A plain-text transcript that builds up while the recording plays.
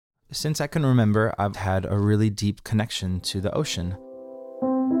Since I can remember, I've had a really deep connection to the ocean.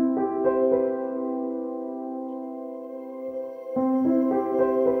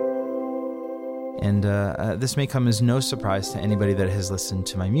 And this may come as no surprise to anybody that has listened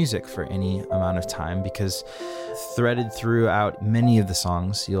to my music for any amount of time, because threaded throughout many of the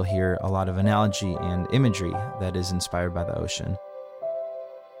songs, you'll hear a lot of analogy and imagery that is inspired by the ocean.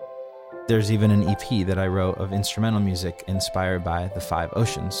 There's even an EP that I wrote of instrumental music inspired by the 5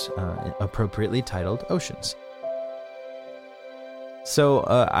 oceans, appropriately titled Oceans. So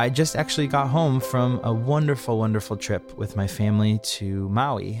I just actually got home from a wonderful, wonderful trip with my family to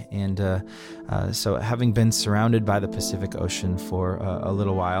Maui. And so having been surrounded by the Pacific Ocean for a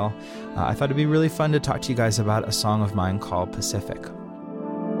little while, I thought it'd be really fun to talk to you guys about a song of mine called Pacific.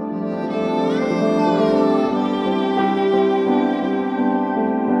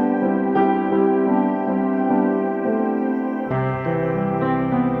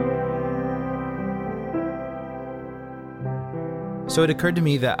 So it occurred to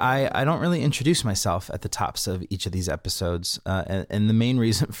me that I don't really introduce myself at the tops of each of these episodes. And the main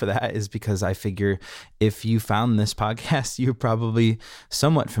reason for that is because I figure if you found this podcast, you're probably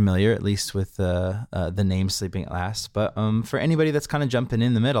somewhat familiar, at least with the name Sleeping at Last. But for anybody that's kind of jumping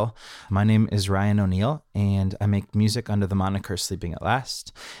in the middle, my name is Ryan O'Neill, and I make music under the moniker Sleeping at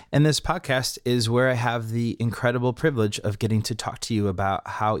Last. And this podcast is where I have the incredible privilege of getting to talk to you about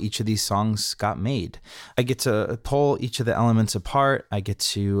how each of these songs got made. I get to pull each of the elements apart. I get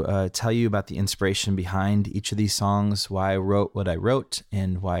to tell you about the inspiration behind each of these songs, why I wrote what I wrote,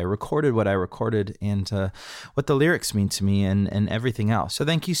 and why I recorded what I recorded, and what the lyrics mean to me, and everything else. So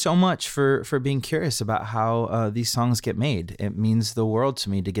thank you so much for being curious about how these songs get made. It means the world to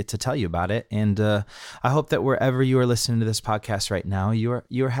me to get to tell you about it. And I hope that wherever you are listening to this podcast right now,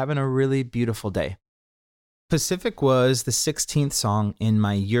 you're having a really beautiful day. Pacific was the 16th song in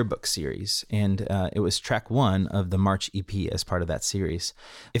my yearbook series, and it was track 1 of the March EP as part of that series.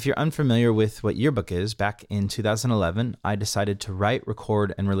 If you're unfamiliar with what yearbook is, back in 2011, I decided to write,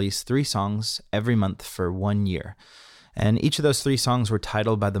 record, and release 3 songs every month for 1 year. And each of those 3 songs were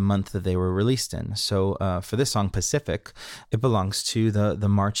titled by the month that they were released in. So for this song, Pacific, it belongs to the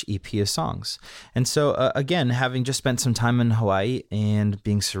March EP of songs. And so again, having just spent some time in Hawaii and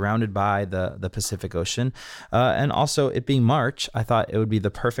being surrounded by the Pacific Ocean, and also it being March, I thought it would be the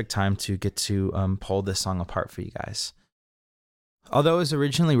perfect time to get to pull this song apart for you guys. Although it was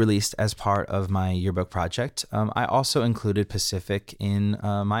originally released as part of my yearbook project, I also included Pacific in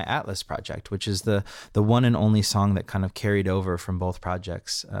my Atlas project, which is the one and only song that kind of carried over from both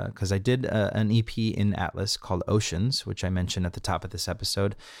projects, because I did an EP in Atlas called Oceans, which I mentioned at the top of this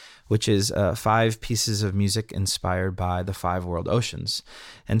episode, which is 5 pieces of music inspired by the 5 world oceans.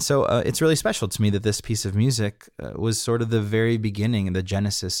 And so it's really special to me that this piece of music was sort of the very beginning, the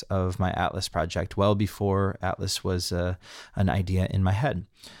genesis of my Atlas project, well before Atlas was an idea in my head.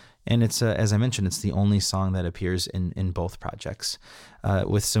 And it's, as I mentioned, it's the only song that appears in both projects,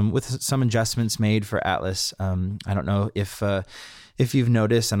 with some adjustments made for Atlas. I don't know if you've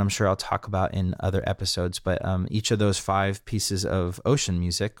noticed, and I'm sure I'll talk about in other episodes, but each of those 5 pieces of ocean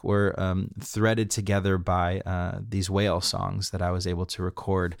music were threaded together by these whale songs that I was able to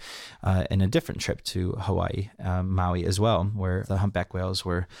record in a different trip to Hawaii, Maui as well, where the humpback whales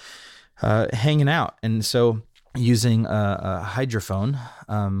were hanging out. And so using a hydrophone,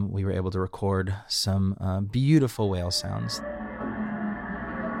 we were able to record some beautiful whale sounds.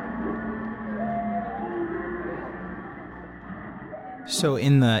 So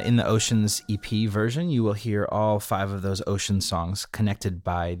in the Oceans EP version, you will hear all 5 of those ocean songs connected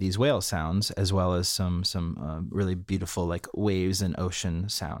by these whale sounds, as well as some really beautiful like waves and ocean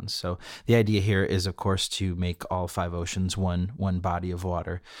sounds. So the idea here is, of course, to make all 5 oceans one body of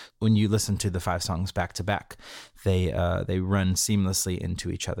water. When you listen to the 5 songs back to back, they run seamlessly into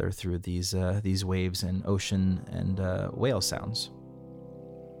each other through these waves and ocean and whale sounds.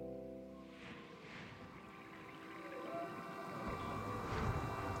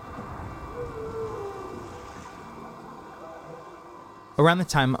 Around the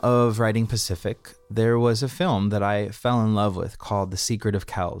time of writing Pacific, there was a film that I fell in love with called The Secret of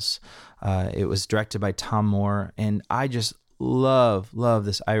Kells. It was directed by Tom Moore, and I just love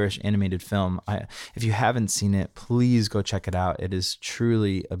this Irish animated film. If you haven't seen it, please go check it out. It is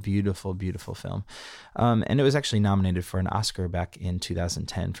truly a beautiful, beautiful film. And it was actually nominated for an Oscar back in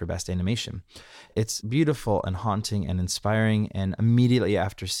 2010 for Best Animation. It's beautiful and haunting and inspiring, and immediately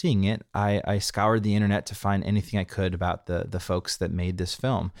after seeing it, I scoured the internet to find anything I could about the folks that made this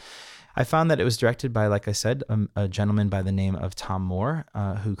film. I found that it was directed by, like I said, a gentleman by the name of Tom Moore,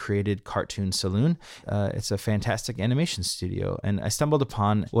 who created Cartoon Saloon. It's a fantastic animation studio. And I stumbled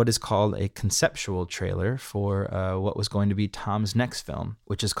upon what is called a conceptual trailer for what was going to be Tom's next film,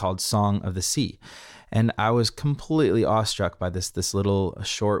 which is called Song of the Sea. And I was completely awestruck by this little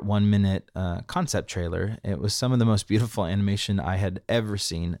short 1 minute concept trailer. It was some of the most beautiful animation I had ever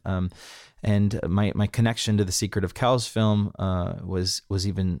seen. And my connection to the Secret of Kells film was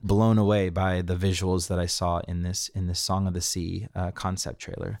even blown away by the visuals that I saw in this Song of the Sea concept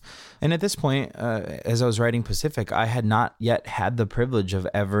trailer. And at this point, as I was writing Pacific, I had not yet had the privilege of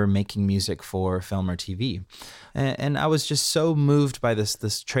ever making music for film or TV. And I was just so moved by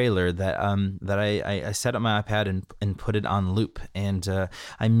this trailer that I set up my iPad and put it on loop, and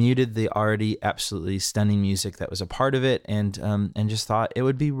I muted the already absolutely stunning music that was a part of it, and just thought it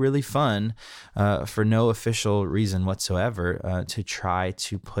would be really fun for no official reason whatsoever to try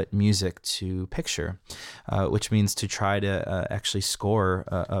to put music to picture, which means to try to actually score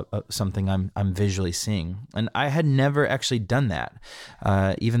something I'm visually seeing. And I had never actually done that,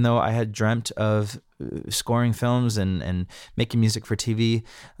 even though I had dreamt of scoring films and making music for TV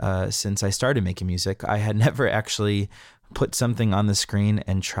since I started making music. I had never actually put something on the screen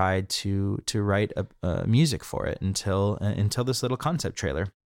and tried to write music for it until this little concept trailer.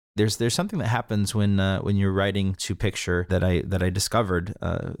 There's something that happens when you're writing to picture that I discovered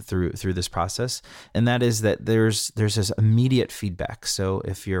through this process, and that is that there's this immediate feedback. So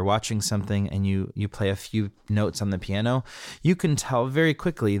if you're watching something and you play a few notes on the piano, you can tell very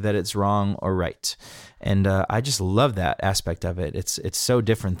quickly that it's wrong or right. And I just love that aspect of it. It's so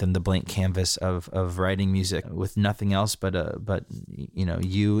different than the blank canvas of writing music with nothing else but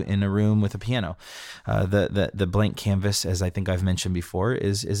you in a room with a piano. The blank canvas, as I think I've mentioned before,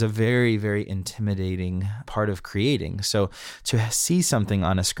 is a very, very intimidating part of creating. So to see something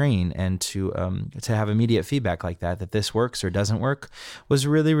on a screen and to have immediate feedback like that this works or doesn't work was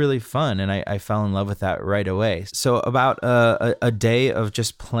really, really fun. And I fell in love with that right away. So about a day of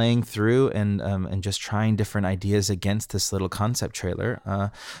just playing through and just trying different ideas against this little concept trailer,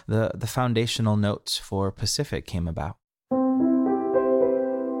 the foundational notes for Pacific came about.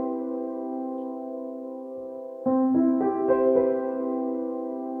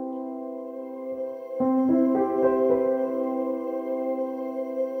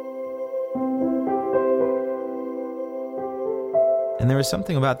 And there was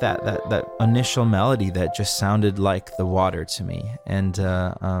something about that initial melody that just sounded like the water to me. And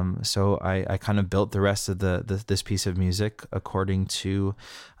so I kind of built the rest of this piece of music according to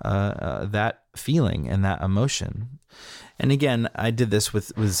that feeling and that emotion. And again, I did this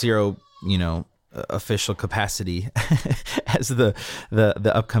with zero, official capacity, as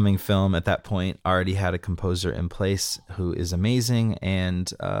the upcoming film at that point already had a composer in place who is amazing,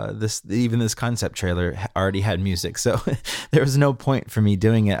 and this concept trailer already had music, so there was no point for me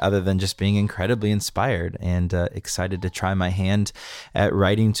doing it other than just being incredibly inspired and excited to try my hand at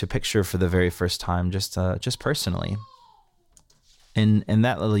writing to picture for the very first time, just personally. And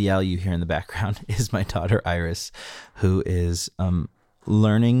that little yell you hear in the background is my daughter Iris, who is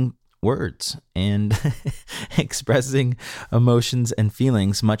learning words and expressing emotions and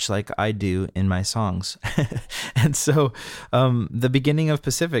feelings much like I do in my songs. And so the beginning of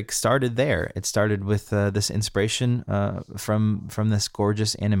Pacific started there. It started with this inspiration from this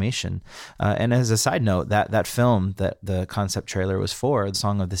gorgeous animation. And as a side note, that film that the concept trailer was for, the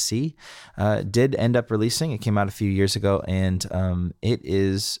Song of the Sea, did end up releasing. It came out a few years ago, and it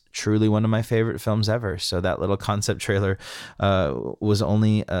is truly one of my favorite films ever. So that little concept trailer was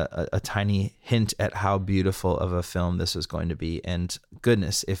only a tiny hint at how beautiful of a film this is going to be. And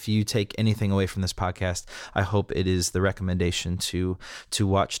goodness, if you take anything away from this podcast, I hope it is the recommendation to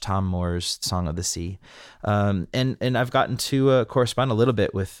watch Tom Moore's Song of the Sea. And I've gotten to correspond a little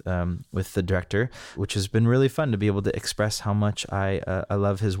bit with the director, which has been really fun to be able to express how much I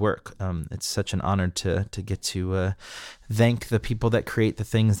love his work. It's such an honor to get to thank the people that create the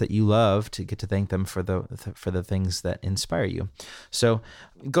things that you love, to get to thank them for the things that inspire you. So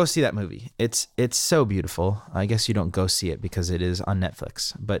go see that movie. It's so beautiful. I guess you don't go see it because it is on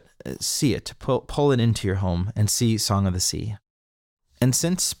Netflix, but see it, pull it into your home and see Song of the Sea. And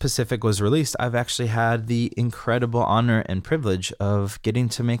since Pacific was released, I've actually had the incredible honor and privilege of getting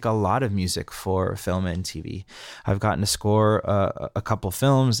to make a lot of music for film and TV. I've gotten to score a couple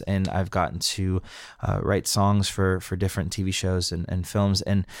films, and I've gotten to write songs for different TV shows and films.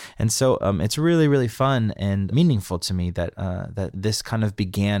 And so it's really, really fun and meaningful to me that this kind of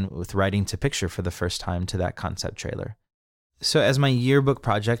began with writing to picture for the first time to that concept trailer. So as my yearbook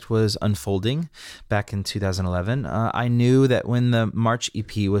project was unfolding back in 2011, I knew that when the March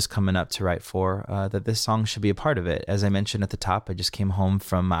EP was coming up to write for, that this song should be a part of it. As I mentioned at the top, I just came home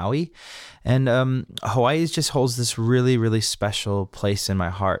from Maui, and Hawaii just holds this really, really special place in my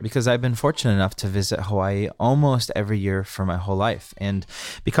heart because I've been fortunate enough to visit Hawaii almost every year for my whole life. And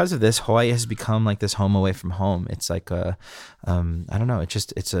because of this, Hawaii has become like this home away from home. It's like I don't know,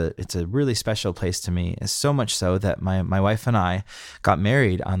 it's a really special place to me. It's so much so that my wife and I got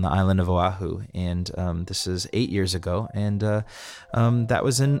married on the island of Oahu, and this is 8 years ago, and that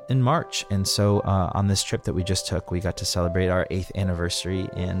was in March. And so on this trip that we just took, we got to celebrate our 8th anniversary,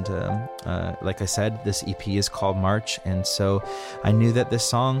 and like I said, this EP is called March, and so I knew that this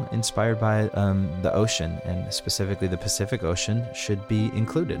song, inspired by the ocean, and specifically the Pacific Ocean, should be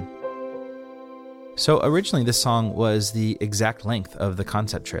included. So originally this song was the exact length of the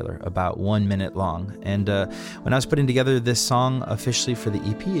concept trailer, about 1 minute long. And when I was putting together this song officially for the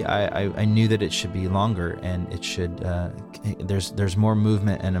EP, I knew that it should be longer, and it should there's more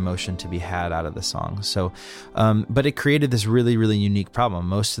movement and emotion to be had out of the song. So, but it created this really, really unique problem.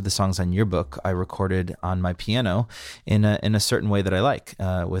 Most of the songs on Yearbook I recorded on my piano in a certain way that I like,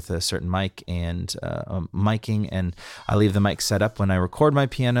 with a certain mic and miking, and I leave the mic set up when I record my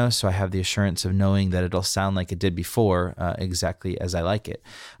piano, so I have the assurance of knowing that it'll sound like it did before, exactly as I like it.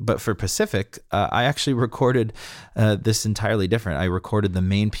 But for Pacific, I actually recorded this entirely different. I recorded the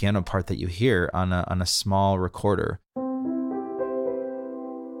main piano part that you hear on a small recorder.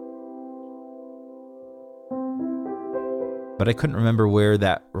 But I couldn't remember where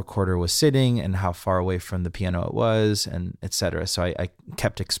that recorder was sitting and how far away from the piano it was, and etc. So I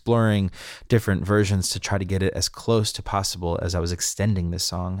kept exploring different versions to try to get it as close to possible as I was extending this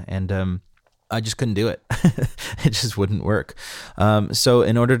song. And I just couldn't do it. It just wouldn't work. So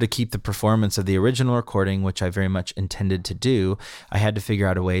in order to keep the performance of the original recording, which I very much intended to do, I had to figure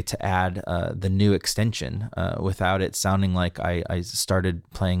out a way to add the new extension without it sounding like I started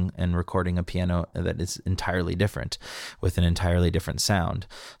playing and recording a piano that is entirely different, with an entirely different sound.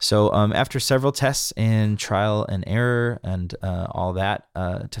 So after several tests and trial and error and all that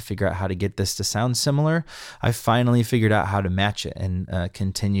to figure out how to get this to sound similar, I finally figured out how to match it, and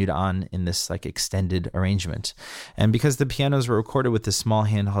continued on in this like extended arrangement. And because the pianos were recorded with this small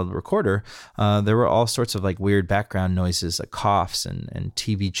handheld recorder, there were all sorts of like weird background noises, like coughs and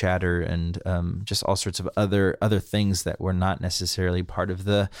TV chatter, and just all sorts of other things that were not necessarily part of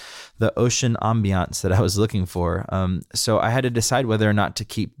the ocean ambiance that I was looking for. So I had to decide whether or not to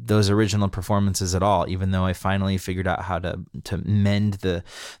keep those original performances at all, even though I finally figured out how to mend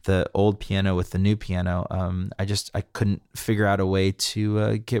the old piano with the new piano. I couldn't figure out a way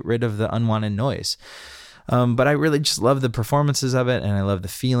to get rid of the unwanted noise. But I really just love the performances of it, and I love the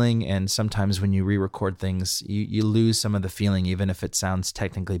feeling. And sometimes when you re-record things, you lose some of the feeling, even if it sounds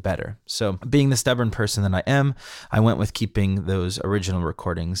technically better. So being the stubborn person that I am, I went with keeping those original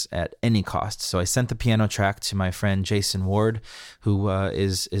recordings at any cost. So I sent the piano track to my friend Jason Ward, who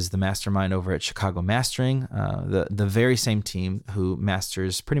is the mastermind over at Chicago Mastering, the very same team who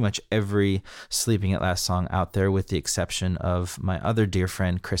masters pretty much every Sleeping at Last song out there, with the exception of my other dear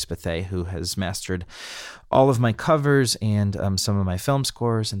friend Chris Bethea, who has mastered all of my covers and some of my film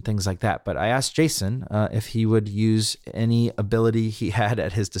scores and things like that. But I asked Jason if he would use any ability he had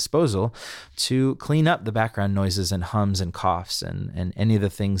at his disposal to clean up the background noises and hums and coughs and any of the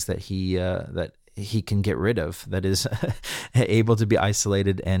things that he can get rid of, that is able to be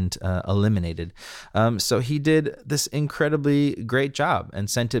isolated and eliminated. So he did this incredibly great job and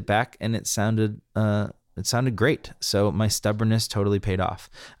sent it back, and it sounded great. So my stubbornness totally paid off.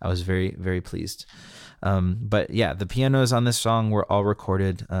 I was very, very pleased. But yeah, the pianos on this song were all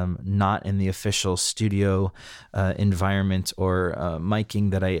recorded, not in the official studio environment or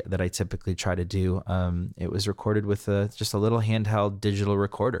miking that I typically try to do. It was recorded with just a little handheld digital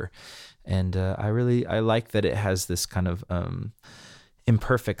recorder, and I like that it has this kind of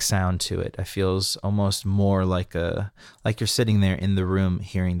imperfect sound to it. It feels almost more like you're sitting there in the room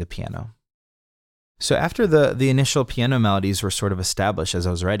hearing the piano. So after the initial piano melodies were sort of established as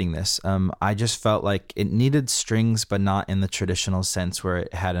I was writing this, I just felt like it needed strings, but not in the traditional sense where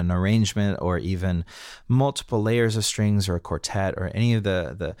it had an arrangement or even multiple layers of strings or a quartet or any of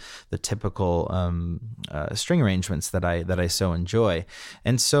the typical string arrangements that I so enjoy.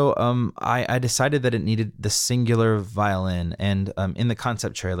 And so I decided that it needed the singular violin. And in the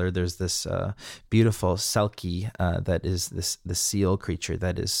concept trailer, there's this beautiful selkie that is the seal creature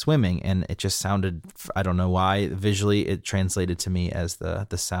that is swimming, and it just sounded I don't know why. Visually, it translated to me as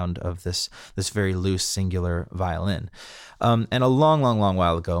the sound of this very loose singular violin. And a long, long, long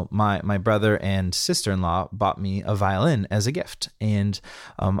while ago, my brother and sister-in-law bought me a violin as a gift, and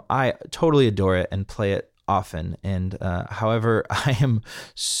I totally adore it and play it often. And however, I am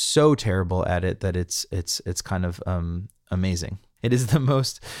so terrible at it that it's kind of amazing. It's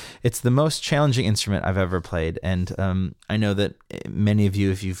the most challenging instrument I've ever played, and I know that many of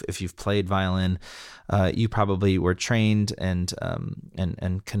you, if you've played violin, you probably were trained and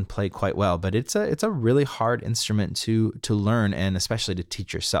can play quite well. But it's a really hard instrument to learn, and especially to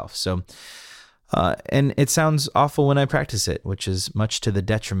teach yourself. So. And it sounds awful when I practice it, which is much to the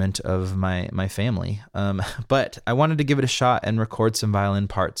detriment of my family. But I wanted to give it a shot and record some violin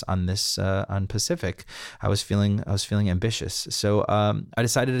parts on this on Pacific. I was feeling ambitious, so I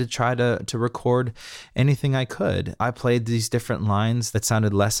decided to try to record anything I could. I played these different lines that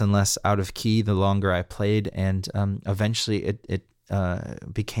sounded less and less out of key the longer I played, and eventually it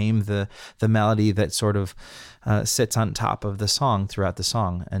became the melody that sort of sits on top of the song throughout the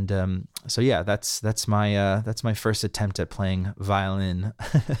song. And so yeah, that's my first attempt at playing violin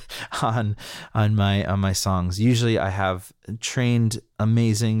on my songs. Usually I have trained,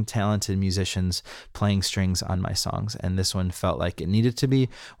 amazing, talented musicians playing strings on my songs, and this one felt like it needed to be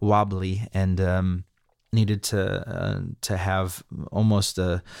wobbly and needed to have almost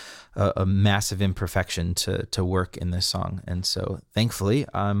a massive imperfection to work in this song. And so thankfully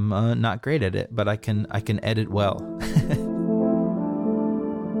I'm not great at it, but I can edit well.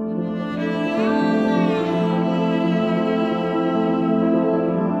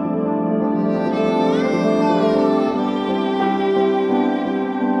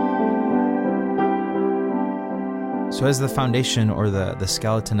 So as the foundation or the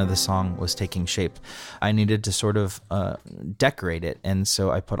skeleton of the song was taking shape, I needed to sort of decorate it. And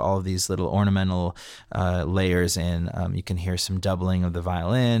so I put all of these little ornamental layers in. You can hear some doubling of the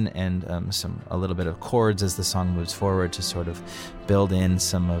violin and a little bit of chords as the song moves forward to sort of build in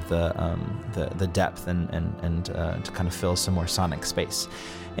some of the depth and to kind of fill some more sonic space.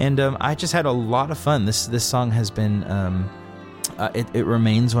 And I just had a lot of fun. This song has been... It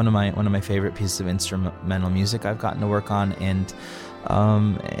remains one of my favorite pieces of instrumental music I've gotten to work on, and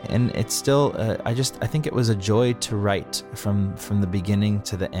it's still I think it was a joy to write from the beginning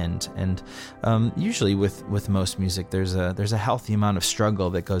to the end. And usually with most music there's a healthy amount of struggle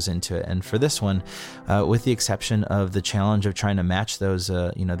that goes into it, and for this one, with the exception of the challenge of trying to match those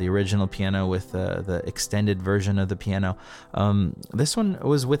the original piano with the extended version of the piano, this one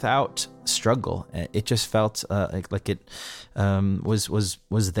was without struggle. It just felt like it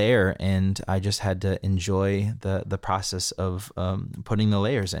was there, and I just had to enjoy the process of putting the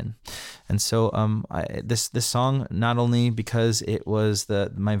layers in. And so this song, not only because it was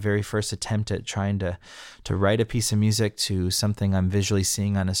my very first attempt at trying to write a piece of music to something I'm visually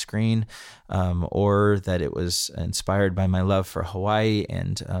seeing on a screen, or that it was inspired by my love for Hawaii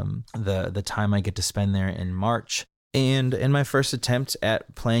and the time I get to spend there in March, and in my first attempt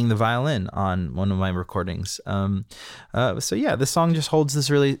at playing the violin on one of my recordings. So yeah, this song just holds this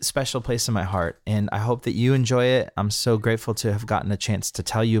really special place in my heart, and I hope that you enjoy it. I'm so grateful to have gotten a chance to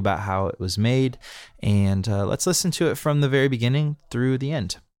tell you about how it was made, and let's listen to it from the very beginning through the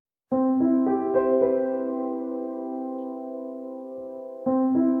end.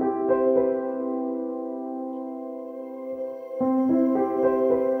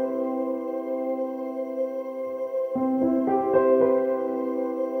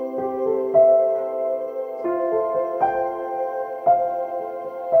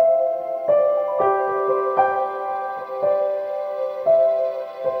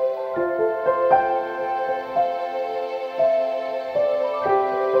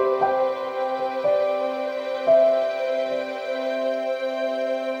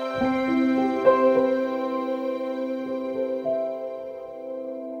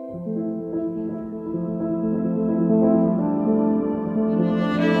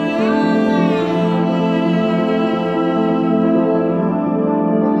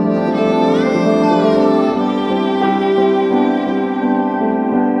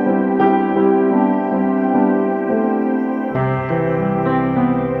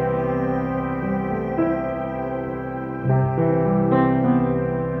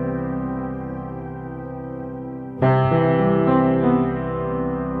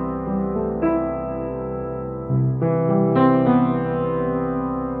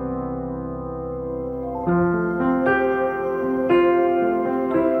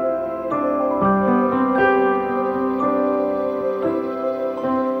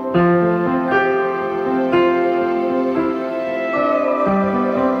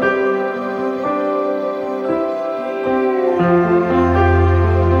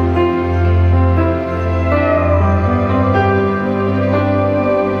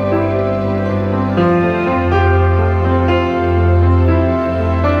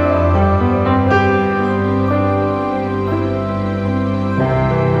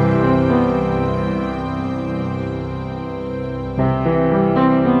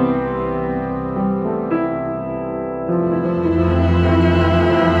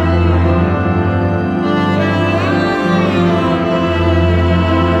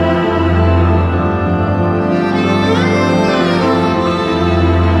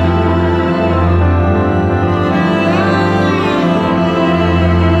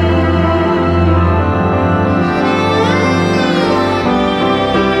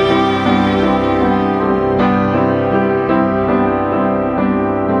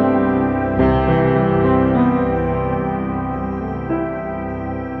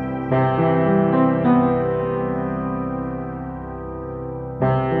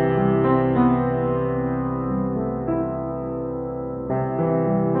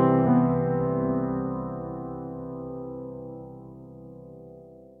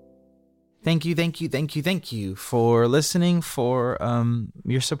 Thank you, thank you, thank you, thank you for listening, for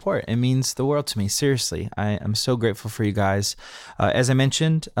your support. It means the world to me. Seriously, I am so grateful for you guys. As I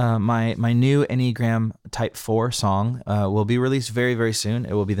mentioned, my new Enneagram Type 4 song will be released very, very soon.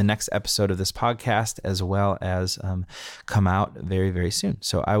 It will be the next episode of this podcast, as well as come out very, very soon.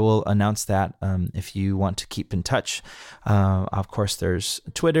 So I will announce that if you want to keep in touch. Of course, there's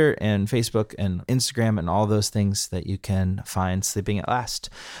Twitter and Facebook and Instagram and all those things that you can find Sleeping at Last,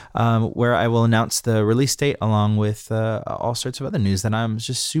 where I will announce the release date along with all sorts of other news that I'm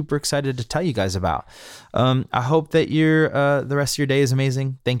just super excited to tell you guys about. I hope that the rest of your day is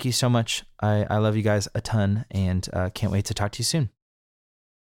amazing. Thank you so much. I love you guys a ton, and can't wait to talk to you soon.